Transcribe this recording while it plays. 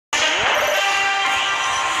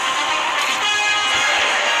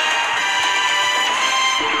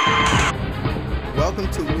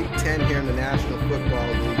Welcome to Week 10 here in the National Football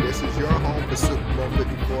League. This is your home for Super Bowl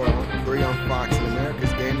 54 on 3 on Fox and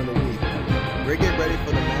America's Game of the Week. We're getting ready for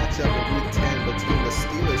the matchup in Week 10 between the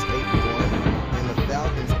Steelers 8-1 and the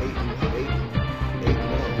Falcons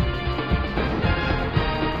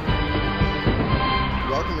 8-0.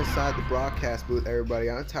 Welcome inside the broadcast booth, everybody.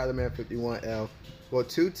 I'm Tyler Man 51L. Well,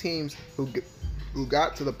 two teams who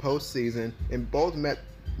got to the postseason and both met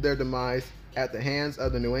their demise at the hands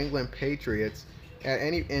of the New England Patriots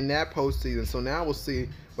in that postseason. So now we'll see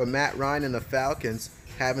what Matt Ryan and the Falcons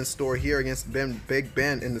have in store here against Big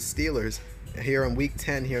Ben and the Steelers here in Week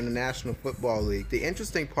 10 here in the National Football League. The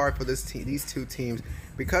interesting part for these two teams,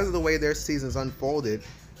 because of the way their seasons unfolded,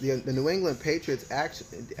 the New England Patriots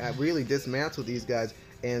actually really dismantled these guys,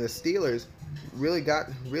 and the Steelers really got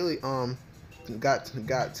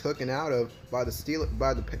taken out of by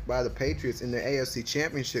the Patriots in the AFC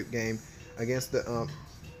Championship game against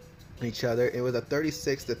each other. It was a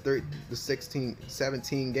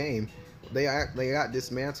 36-17 game. They got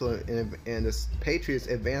dismantled, and the Patriots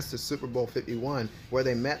advanced to Super Bowl 51, where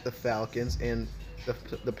they met the Falcons, and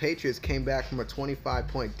the Patriots came back from a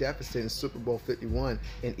 25-point deficit in Super Bowl 51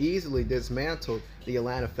 and easily dismantled the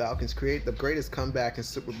Atlanta Falcons, create the greatest comeback in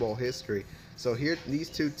Super Bowl history. So here, these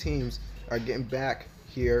two teams are getting back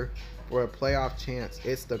here for a playoff chance.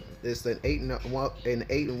 It's an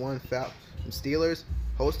 8-1 Steelers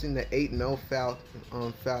hosting the 8-0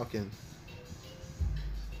 Falcons.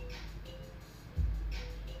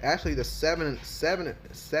 Actually, the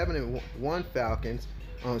 7-1 Falcons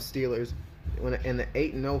Steelers and the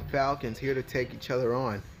 8-0 Falcons here to take each other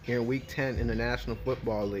on here in Week 10 in the National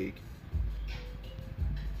Football League.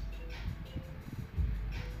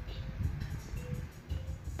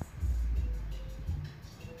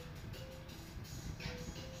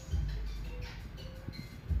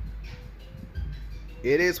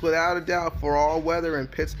 It is without a doubt for all weather in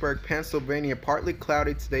Pittsburgh, Pennsylvania. Partly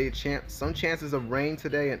cloudy today, some chances of rain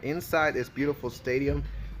today, and inside this beautiful stadium,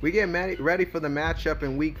 we get ready for the matchup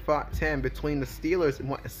in Week 10 between the Steelers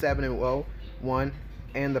 7-1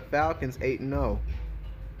 and the Falcons 8-0.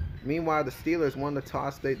 Meanwhile, the Steelers won the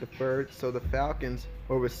toss, they deferred, so the Falcons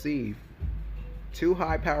will receive. Two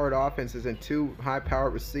high-powered offenses and two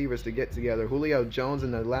high-powered receivers to get together. Julio Jones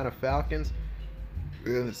and the Atlanta Falcons,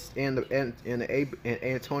 and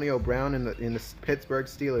Antonio Brown and the Pittsburgh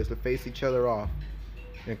Steelers to face each other off.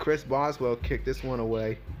 And Chris Boswell kicked this one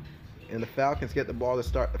away, and the Falcons get the ball to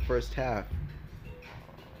start the first half.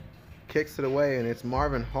 Kicks it away, and it's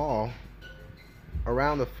Marvin Hall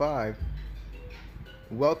around the 5.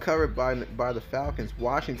 Well covered by the Falcons.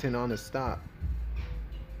 Washington on the stop.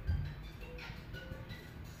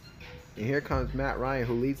 And here comes Matt Ryan,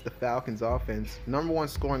 who leads the Falcons offense. #1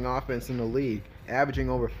 scoring offense in the league, averaging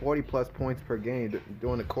over 40-plus points per game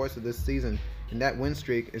during the course of this season. And that win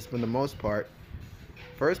streak is for the most part.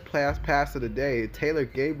 First pass of the day, Taylor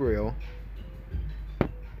Gabriel.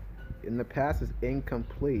 And the pass is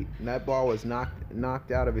incomplete. And that ball was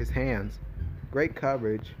knocked out of his hands. Great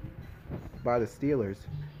coverage by the Steelers.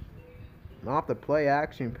 And off the play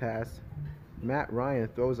action pass, Matt Ryan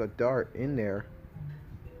throws a dart in there.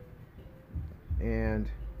 And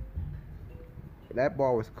that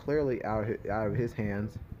ball was clearly out of his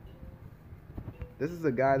hands. This is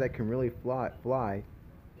a guy that can really fly.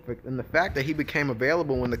 And the fact that he became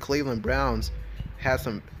available when the Cleveland Browns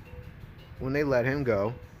when they let him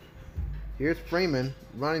go. Here's Freeman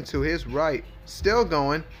running to his right, still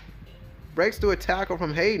going. Breaks to a tackle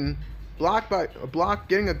from Hayden.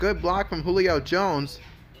 Getting a good block from Julio Jones.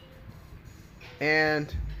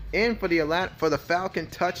 And in for the Falcon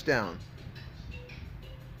touchdown.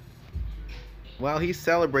 Well, he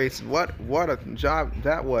celebrates. What a job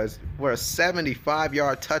that was. For a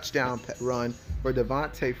 75-yard touchdown run for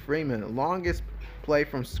Devontae Freeman. Longest play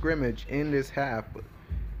from scrimmage in this half.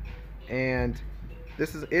 And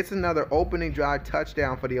it's another opening drive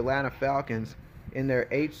touchdown for the Atlanta Falcons in their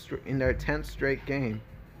 10th straight game.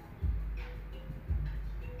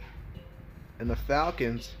 And the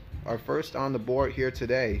Falcons are first on the board here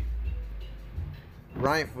today.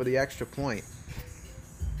 Bryant for the extra point.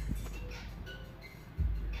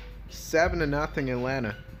 7-0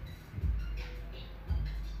 Atlanta.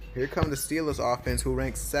 Here comes the Steelers offense, who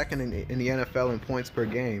ranks second in the NFL in points per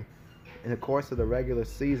game in the course of the regular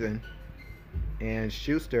season. And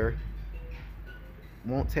Schuster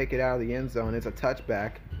won't take it out of the end zone. It's a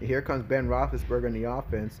touchback. And here comes Ben Roethlisberger in the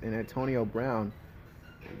offense, and Antonio Brown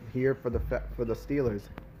here for the Steelers.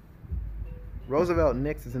 Roosevelt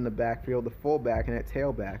Nix is in the backfield, the fullback, and at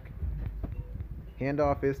tailback.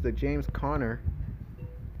 Handoff is to James Conner.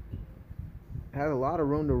 Has a lot of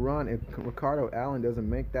room to run if Ricardo Allen doesn't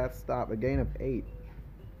make that stop. A gain of 8.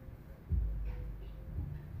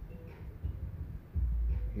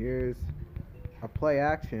 Here's a play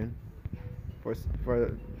action for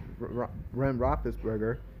Ben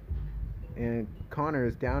Roethlisberger, and Connor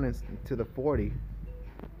is down into the 40,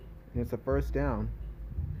 and it's a first down.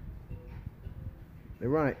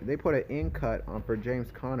 They put an in cut on for James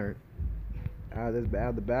Conner out of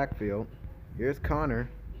the backfield. Here's Connor,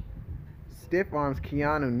 stiff arms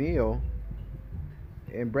Keanu Neal,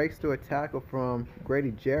 and breaks to a tackle from Grady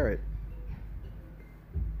Jarrett.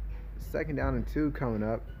 Second down and 2 coming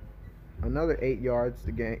up. Another 8 yards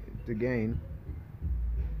to gain.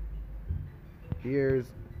 Here's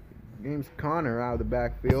James Conner out of the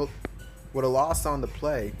backfield with a loss on the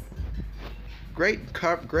play. Great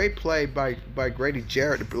play by Grady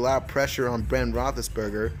Jarrett to allow pressure on Ben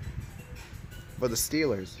Roethlisberger for the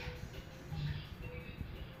Steelers.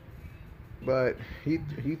 But he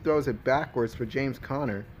throws it backwards for James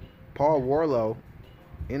Conner. Paul Warlow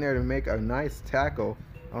in there to make a nice tackle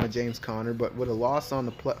on James Conner, but with a loss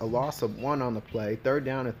of 1 on the play. Third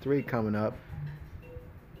down and 3 coming up.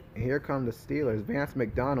 And here come the Steelers. Vance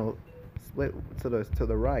McDonald split to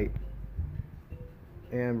the right.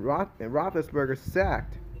 And Roethlisberger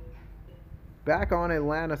sacked. Back on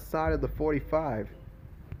Atlanta's side of the 45.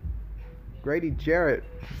 Grady Jarrett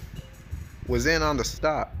was in on the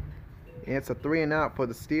stop. And it's a 3 and out for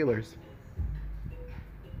the Steelers.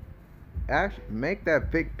 Make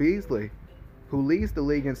that Vic Beasley, who leads the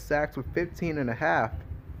league in sacks with 15.5.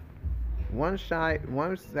 One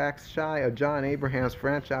sack shy of John Abraham's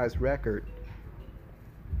franchise record.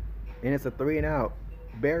 And it's a 3 and out.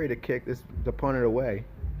 Barry to kick the punter away.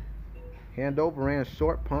 Handover and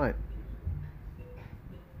short punt.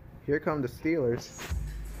 Here come the Steelers.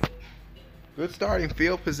 Good starting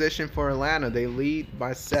field position for Atlanta. They lead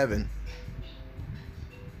by 7.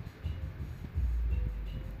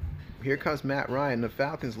 Here comes Matt Ryan. The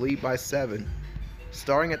Falcons lead by 7.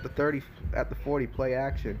 Starting at the 40 play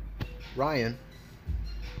action. Ryan.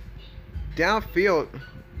 Downfield,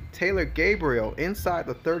 Taylor Gabriel inside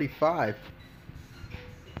the 35.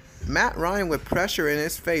 Matt Ryan with pressure in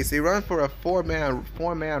his face. He runs for a four-man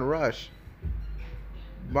rush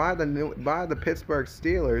by the Pittsburgh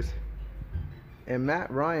Steelers. And Matt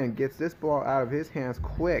Ryan gets this ball out of his hands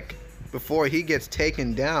quick before he gets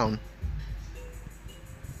taken down.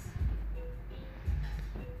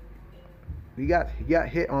 He got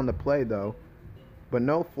hit on the play though, but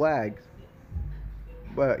no flags.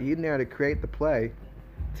 But he's in there to create the play.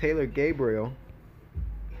 Taylor Gabriel.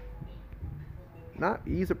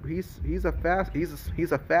 He's a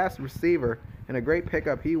fast receiver, and a great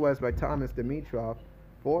pickup he was by Thomas Dimitroff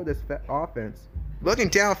for this offense.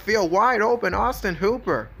 Looking downfield, wide open, Austin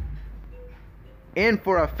Hooper in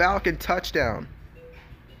for a Falcon touchdown.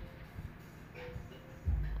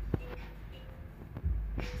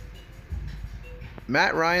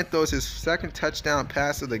 Matt Ryan throws his first touchdown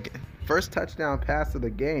pass of the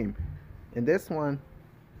game, and this one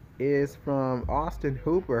is from Austin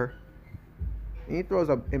Hooper.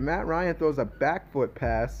 And Matt Ryan throws a back foot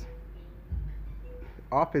pass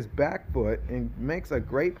off his back foot and makes a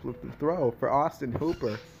great throw for Austin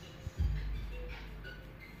Hooper.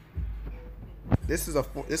 This is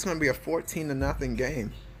going to be a 14-0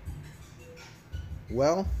 game.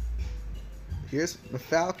 Well, here's the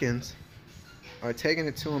Falcons are taking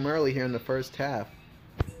it to him early here in the first half.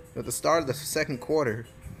 At the start of the second quarter,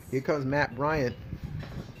 here comes Matt Bryant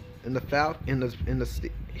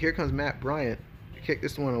here comes Matt Bryant to kick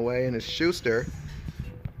this one away, and it's Schuster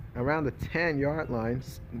around the 10-yard line.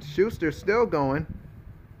 Schuster still going.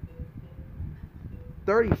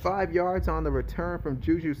 35 yards on the return from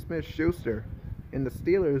Juju Smith-Schuster, and the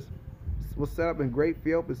Steelers will set up in great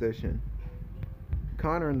field position.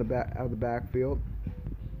 Connor out of the backfield.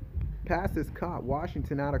 Pass is caught.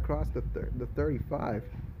 Washington out across the 35.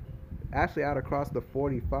 Actually out across the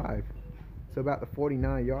 45. So about the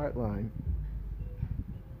 49-yard line.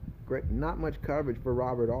 Great, not much coverage for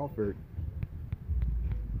Robert Alford.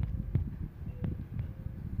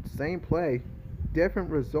 Same play, different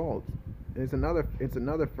results. It's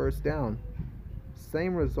another first down.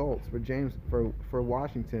 Same results for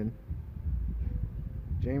Washington.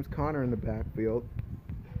 James Conner in the backfield.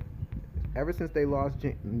 Ever since they lost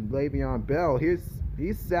Le'Veon Bell,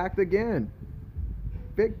 he's sacked again.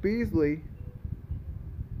 Vic Beasley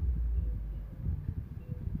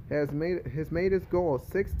has made his goal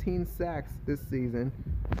 16 sacks this season,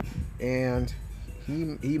 and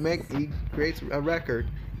he creates a record.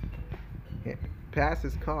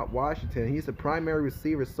 Passes caught. Washington. He's the primary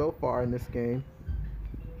receiver so far in this game.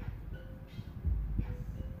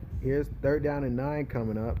 Here's 3rd down and 9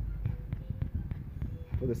 coming up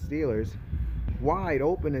for the Steelers. Wide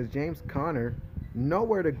open is James Conner.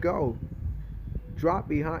 Nowhere to go. dropped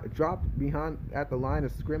behind at the line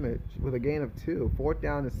of scrimmage with a gain of 2. 4th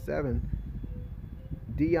down and 7.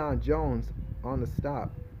 Deion Jones on the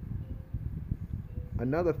stop.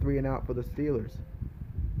 Another 3 and out for the Steelers.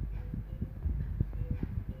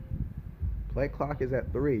 Play clock is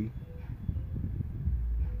at 3.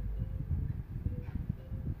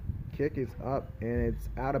 Kick is up and it's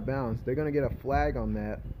out of bounds. They're going to get a flag on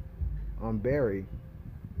that, on Barry.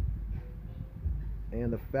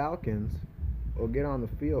 And the Falcons will get on the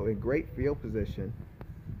field in great field position.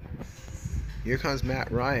 Here comes Matt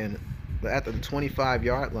Ryan at the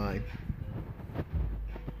 25-yard line.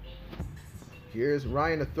 Here's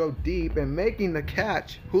Ryan to throw deep and making the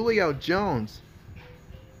catch, Julio Jones.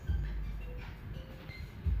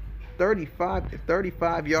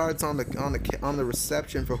 35 yards on the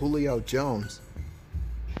reception for Julio Jones.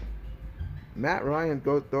 Matt Ryan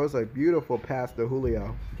throws a beautiful pass to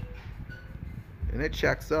Julio, and it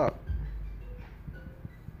checks up.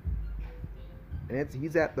 And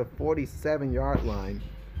he's at the 47-yard line.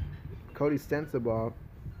 Cody Sensabaugh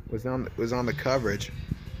was on the coverage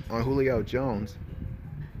on Julio Jones.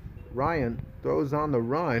 Ryan throws on the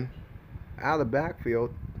run out of the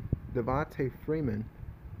backfield. Devontae Freeman.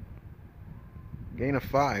 Gain of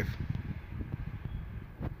 5.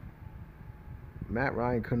 Matt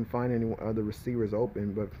Ryan couldn't find any other receivers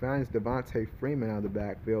open, but finds Devontae Freeman out of the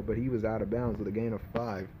backfield, but he was out of bounds with a gain of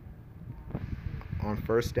 5 on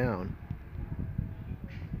 1st down.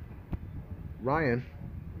 Ryan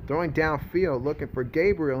throwing downfield looking for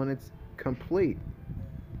Gabriel, and it's complete.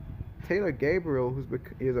 Taylor Gabriel,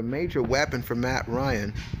 is a major weapon for Matt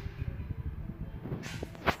Ryan.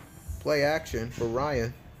 Play action for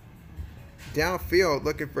Ryan. Downfield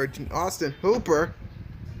looking for Austin Hooper.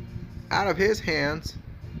 Out of his hands.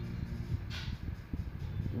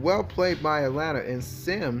 Well played by Atlanta, and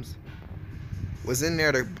Sims was in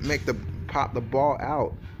there to pop the ball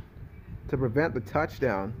out to prevent the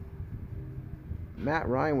touchdown. Matt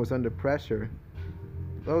Ryan was under pressure.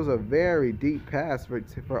 That was a very deep pass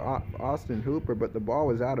for Austin Hooper, but the ball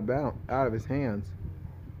was out of his hands.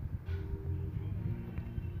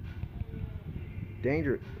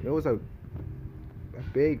 Danger. It was a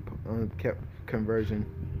big conversion.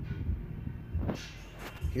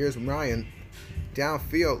 Here's Ryan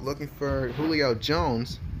downfield looking for Julio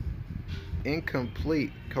Jones.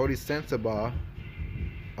 Incomplete. Cody Sensabaugh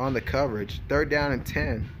on the coverage. 3rd down and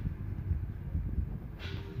 10.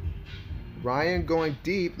 Ryan going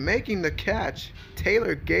deep, making the catch.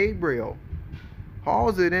 Taylor Gabriel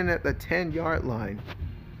hauls it in at the 10-yard line.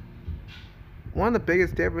 One of the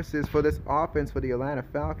biggest differences for this offense for the Atlanta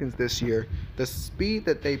Falcons this year, the speed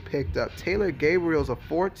that they picked up. Taylor Gabriel's a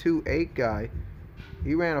 4.28 guy.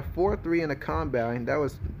 He ran a 4.3 in the combine.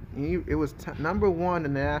 It was number 1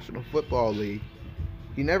 in the National Football League.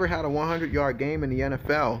 He never had a 100-yard game in the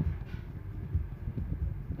NFL.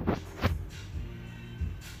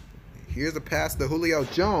 Here's a pass to Julio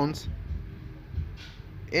Jones.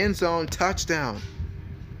 End zone touchdown.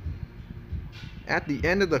 At the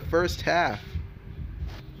end of the 1st half.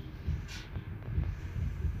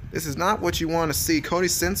 This is not what you want to see. Cody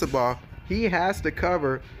Sensabaugh, he has to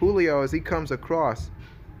cover Julio as he comes across.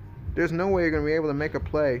 There's no way you're going to be able to make a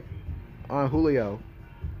play on Julio.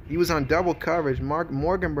 He was on double coverage.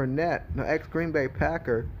 Morgan Burnett, the ex-Green Bay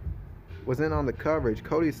Packer, was in on the coverage.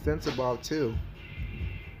 Cody Sensabaugh too.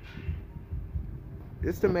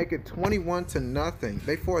 It's to make it 21-0.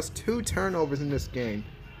 They forced 2 turnovers in this game,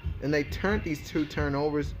 and they turned these 2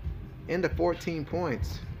 turnovers into 14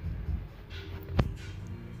 points.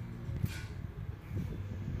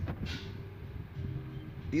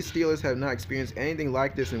 These Steelers have not experienced anything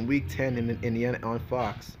like this in Week 10 on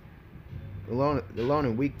Fox. Alone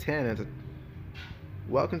in Week 10.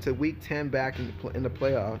 Welcome to Week 10 back in the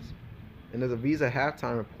playoffs. And there's a Visa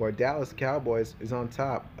halftime report. Dallas Cowboys is on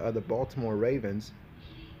top of the Baltimore Ravens,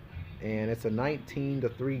 and it's a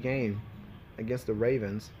 19-3 game against the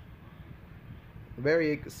Ravens.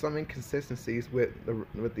 Some inconsistencies with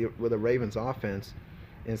the Ravens offense,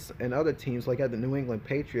 and other teams like the New England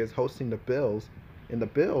Patriots hosting the Bills. And the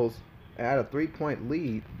Bills had a 3-point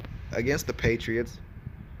lead against the Patriots.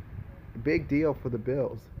 Big deal for the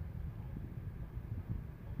Bills.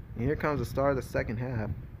 And here comes the start of the 2nd half.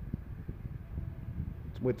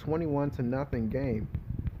 With 21-0 game.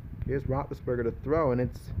 Here's Roethlisberger to throw, and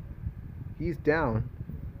he's down.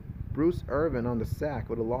 Bruce Irvin on the sack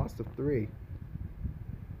with a loss of 3.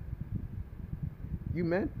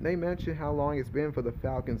 They mentioned how long it's been for the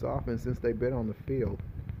Falcons offense since they've been on the field.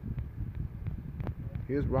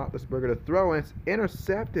 Here's Roethlisberger to throw, and it's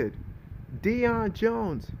intercepted. Deion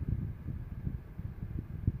Jones.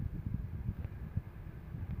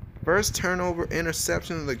 First turnover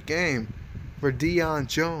interception of the game for Deion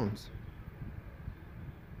Jones.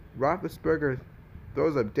 Roethlisberger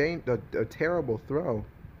throws a terrible throw,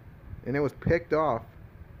 and it was picked off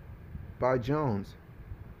by Jones.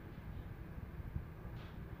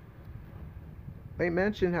 They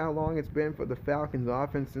mentioned how long it's been for the Falcons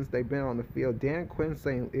offense since they've been on the field. Dan Quinn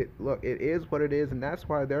saying, look, it is what it is, and that's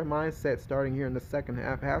why their mindset starting here in the second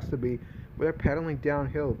half has to be, they're pedaling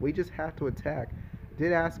downhill. We just have to attack.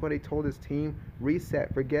 Did ask what he told his team,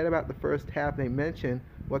 reset, forget about the first half. They mentioned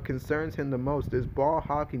what concerns him the most is ball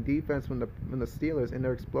hawking defense from the Steelers and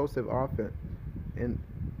their explosive offense. And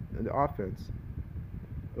the offense.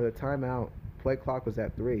 With a timeout, play clock was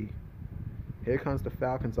at 3. Here comes the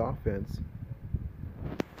Falcons offense.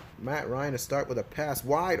 Matt Ryan to start with a pass.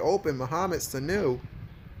 Wide open, Mohamed Sanu.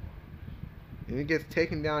 And he gets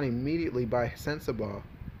taken down immediately by Sensabaugh.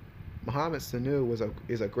 Mohamed Sanu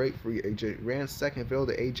is a great free agent. Ran second field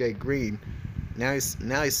to A.J. Green. Now he's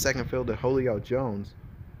second field to Julio Jones.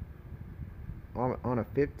 On a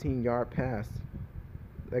 15-yard pass.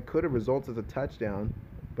 That could have resulted as a touchdown,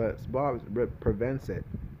 but Bob prevents it.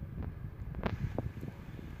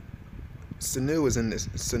 Sanu is in this.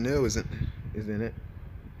 Sanu is in it.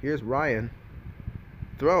 Here's Ryan.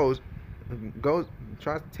 Throws,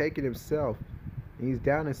 tries to take it himself. And he's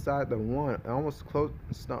down inside the 1, almost close,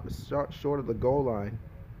 short of the goal line.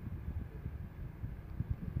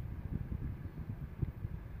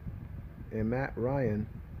 And Matt Ryan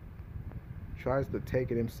tries to take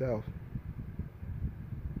it himself.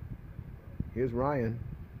 Here's Ryan.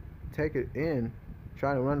 Take it in,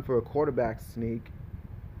 trying to run for a quarterback sneak.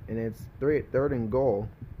 And it's third and goal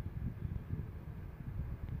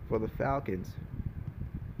for the Falcons.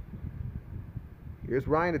 Here's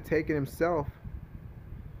Ryan to take it himself,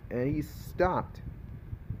 and he's stopped.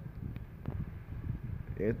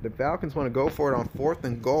 The Falcons want to go for it on 4th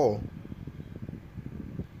and goal.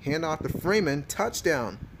 Hand off to Freeman,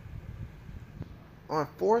 touchdown. On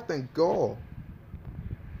 4th and goal.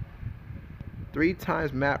 3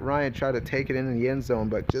 times Matt Ryan tried to take it in the end zone,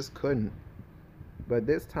 but just couldn't. But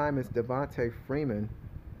this time it's Devontae Freeman.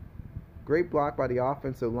 Great block by the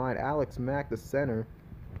offensive line. Alex Mack, the center,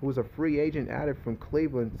 who was a free agent added from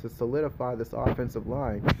Cleveland to solidify this offensive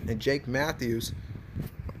line. And Jake Matthews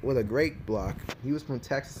with a great block. He was from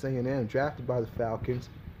Texas A&M, drafted by the Falcons.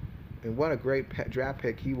 And what a great draft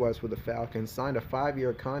pick he was for the Falcons. Signed a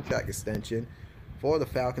 5-year contract extension for the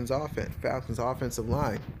Falcons offensive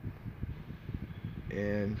line.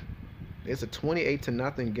 And it's a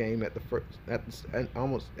 28-0 game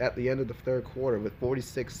almost at the end of the third quarter with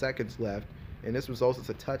 46 seconds left, and this results as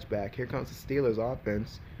a touchback. Here comes the Steelers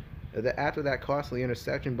offense. After that costly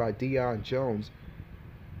interception by Deion Jones,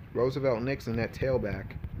 Roosevelt Nixon at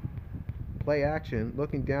tailback. Play action,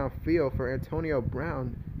 looking downfield for Antonio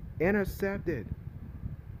Brown, intercepted.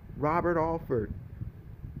 Robert Alford.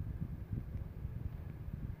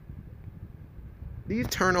 These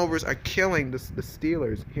turnovers are killing the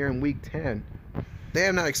Steelers here in Week 10. They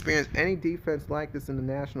have not experienced any defense like this in the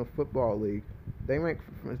National Football League. They rank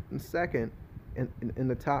second in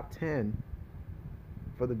the top 10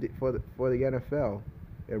 for the NFL.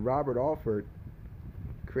 And Robert Alford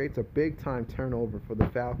creates a big-time turnover for the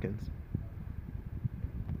Falcons.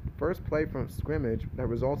 First play from scrimmage that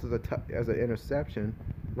results as an interception.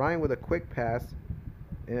 Ryan with a quick pass,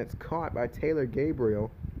 and it's caught by Taylor Gabriel.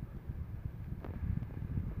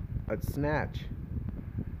 A snatch.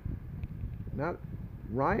 Now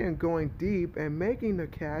Ryan going deep and making the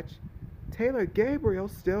catch. Taylor Gabriel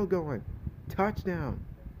still going. Touchdown.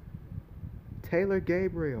 Taylor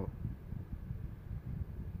Gabriel.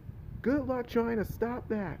 Good luck trying to stop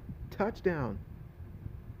that. Touchdown.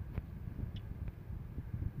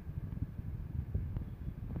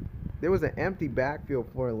 There was an empty backfield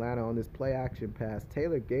for Atlanta on this play action pass.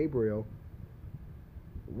 Taylor Gabriel,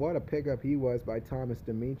 what a pickup he was by Thomas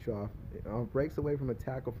Dimitroff. Breaks away from a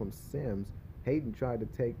tackle from Sims. Hayden tried to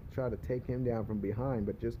take him down from behind,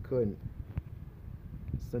 but just couldn't.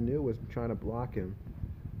 Sanu was trying to block him.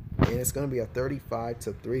 And it's going to be a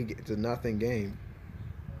 35-0 game.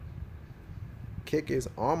 Kick is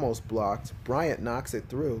almost blocked. Bryant knocks it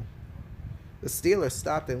through. The Steelers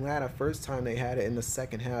stopped Atlanta first time they had it in the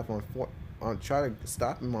second half on trying to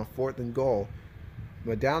stop him on 4th and goal.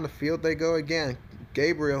 But down the field they go again.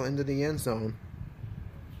 Gabriel into the end zone.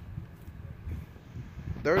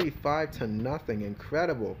 35-0.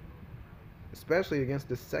 Incredible. Especially against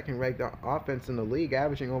the second-ranked offense in the league,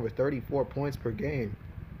 averaging over 34 points per game.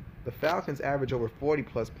 The Falcons average over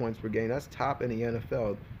 40-plus points per game. That's top in the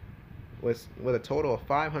NFL. With a total of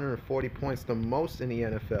 540 points, the most in the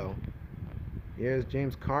NFL. Here's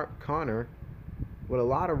James Conner with a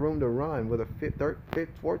lot of room to run with a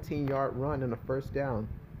 14-yard run and a first down.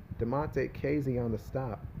 Demonte Casey on the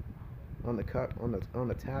stop, on the cut, on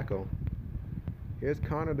the tackle. Here's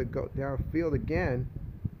Connor to go downfield again.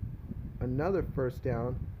 Another first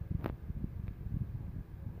down.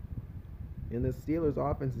 And the Steelers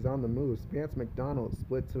offense is on the move. Spence McDonald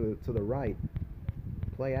split to the right.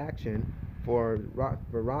 Play action for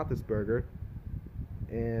Roethlisberger.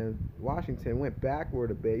 And Washington went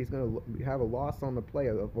backward a bit. He's going to have a loss on the play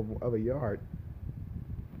of a yard.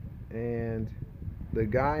 And the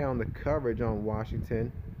guy on the coverage on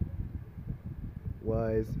Washington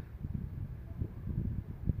was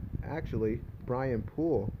actually Brian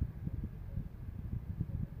Poole.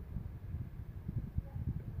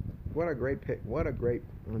 What a great pick. What a great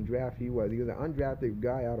draft he was. He was an undrafted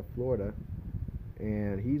guy out of Florida.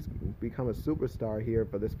 And he's become a superstar here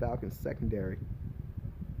for this Falcons secondary.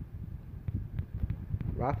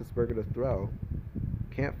 Roethlisberger to throw.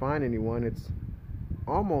 Can't find anyone. It's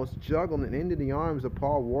almost juggled and into the arms of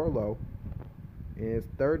Paul Warlow. And it's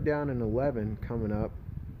 3rd down and 11 coming up.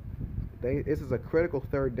 This is a critical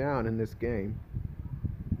 3rd down in this game.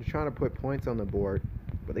 They're trying to put points on the board,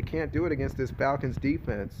 but they can't do it against this Falcons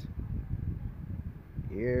defense.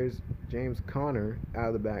 Here's James Conner out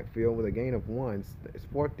of the backfield with a gain of 1. It's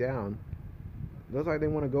 4th down. Looks like they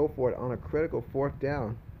want to go for it on a critical 4th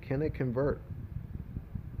down. Can they convert?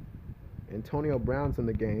 Antonio Brown's in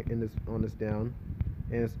the game on this down,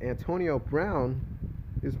 and it's Antonio Brown,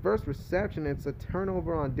 his first reception. It's a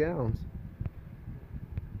turnover on downs.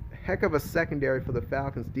 Heck of a secondary for the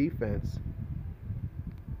Falcons defense.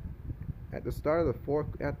 At the start of the fourth,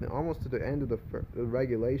 almost to the end of the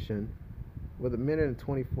regulation, with a minute and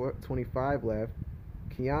 25 left,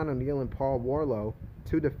 Keanu Neal and Paul Warlow,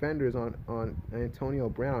 2 defenders on Antonio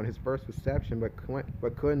Brown, his first reception, but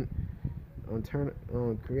couldn't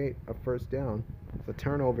create a first down. It's a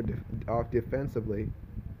turnover off defensively.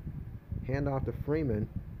 Hand off to Freeman.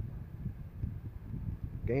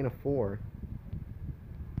 Gain of 4.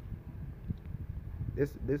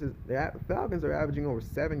 The Falcons are averaging over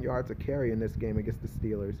 7 yards a carry in this game against the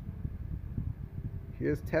Steelers.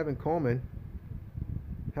 Here's Tevin Coleman.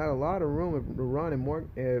 Had a lot of room to run, and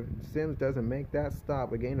if Sims doesn't make that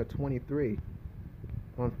stop, a gain of 23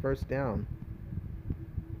 on first down.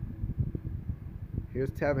 Here's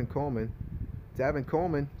Tevin Coleman. Tevin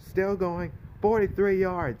Coleman still going, 43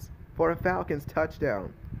 yards for a Falcons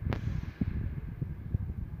touchdown.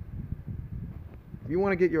 If you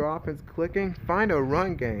want to get your offense clicking, find a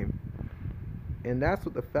run game. And that's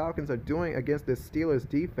what the Falcons are doing against the Steelers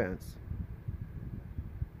defense.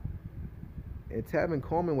 And Tevin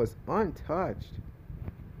Coleman was untouched.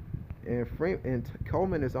 And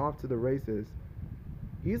Coleman is off to the races.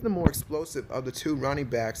 He's the more explosive of the 2 running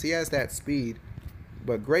backs. He has that speed.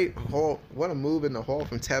 But great hole. What a move in the hole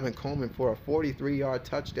from Tevin Coleman for a 43-yard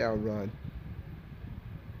touchdown run.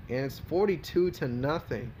 And it's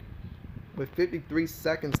 42-0 with 53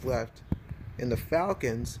 seconds left. And the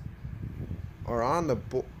Falcons are are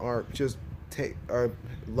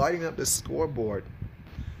lighting up the scoreboard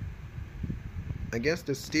against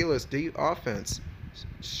the Steelers offense.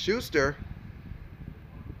 Schuster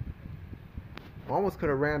almost could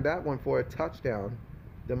have ran that one for a touchdown.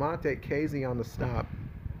 Demonte Casey on the stop.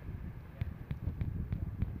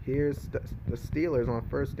 Here's the Steelers on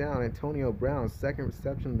first down. Antonio Brown, 2nd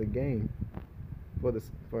reception of the game.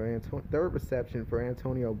 Third reception for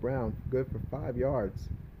Antonio Brown, good for 5 yards.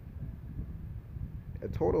 A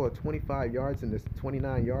total of 29 yards in this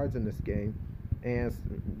game. And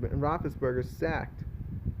Roethlisberger sacked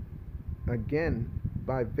again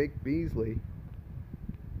by Vic Beasley.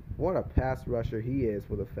 What a pass rusher he is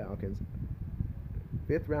for the Falcons.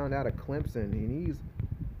 5th round out of Clemson, and he's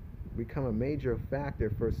become a major factor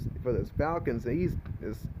for the Falcons.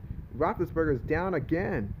 Roethlisberger's down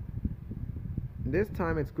again. And this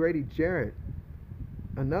time it's Grady Jarrett,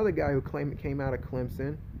 another guy who came out of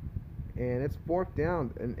Clemson, and it's 4th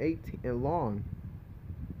down and 18 and long.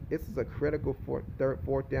 This is a critical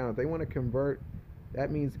 4th down. If they want to convert,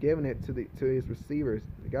 that means giving it to his receivers.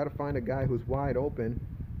 They got to find a guy who's wide open,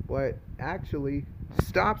 but actually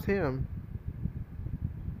stops him.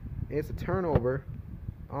 It's a turnover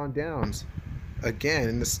on downs. Again,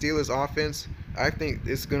 in the Steelers offense, I think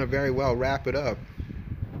it's going to very well wrap it up.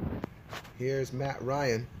 Here's Matt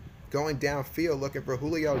Ryan going downfield looking for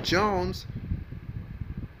Julio Jones.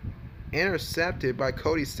 Intercepted by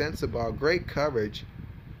Cody Sensabaugh. Great coverage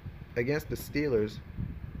against the Steelers.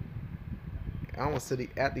 Almost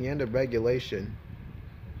at the end of regulation.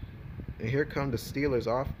 And here come the Steelers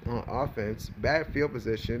offense. Bad field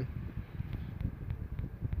position.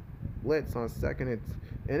 Blitz on 2nd,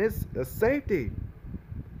 and it's a safety.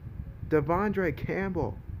 Devondre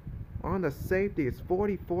Campbell on the safety. It's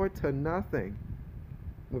 44-0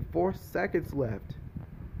 with 4 seconds left.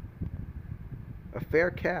 A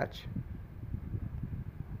fair catch.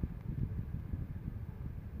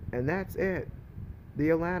 And that's it. The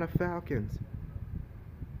Atlanta Falcons,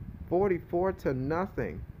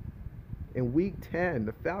 44-0 in Week 10.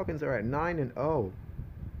 The Falcons are at 9-0,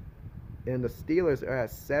 and the Steelers are at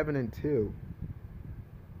 7-2.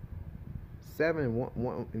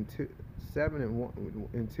 7-1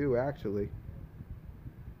 actually.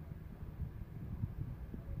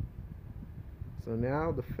 So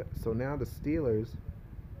now the Steelers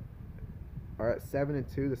are at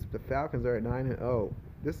 7-2. The Falcons are at 9-0.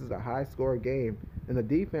 This is a high-score game, and the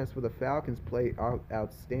defense for the Falcons played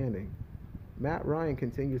outstanding. Matt Ryan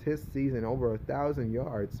continues his season over 1,000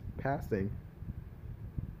 yards passing,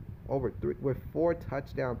 with 4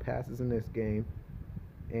 touchdown passes in this game,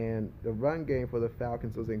 and the run game for the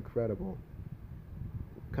Falcons was incredible.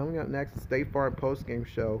 Coming up next, the State Farm postgame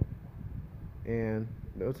show, and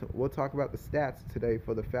we'll talk about the stats today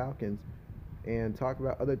for the Falcons and talk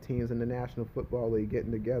about other teams in the National Football League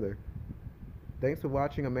getting together. Thanks for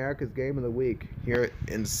watching America's Game of the Week here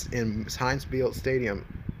in Heinz Field Stadium.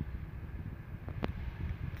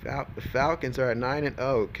 The Falcons are at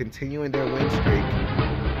 9-0, continuing their win streak.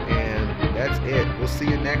 And that's it. We'll see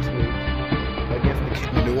you next week against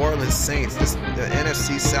the New Orleans Saints, the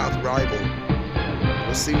NFC South rival.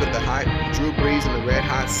 We'll see what the Drew Brees and the Red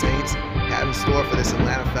Hot Saints have in store for this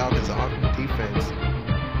Atlanta Falcons defense.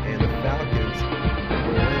 And the Falcons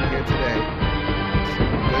will win here today.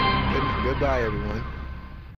 Goodbye, everyone.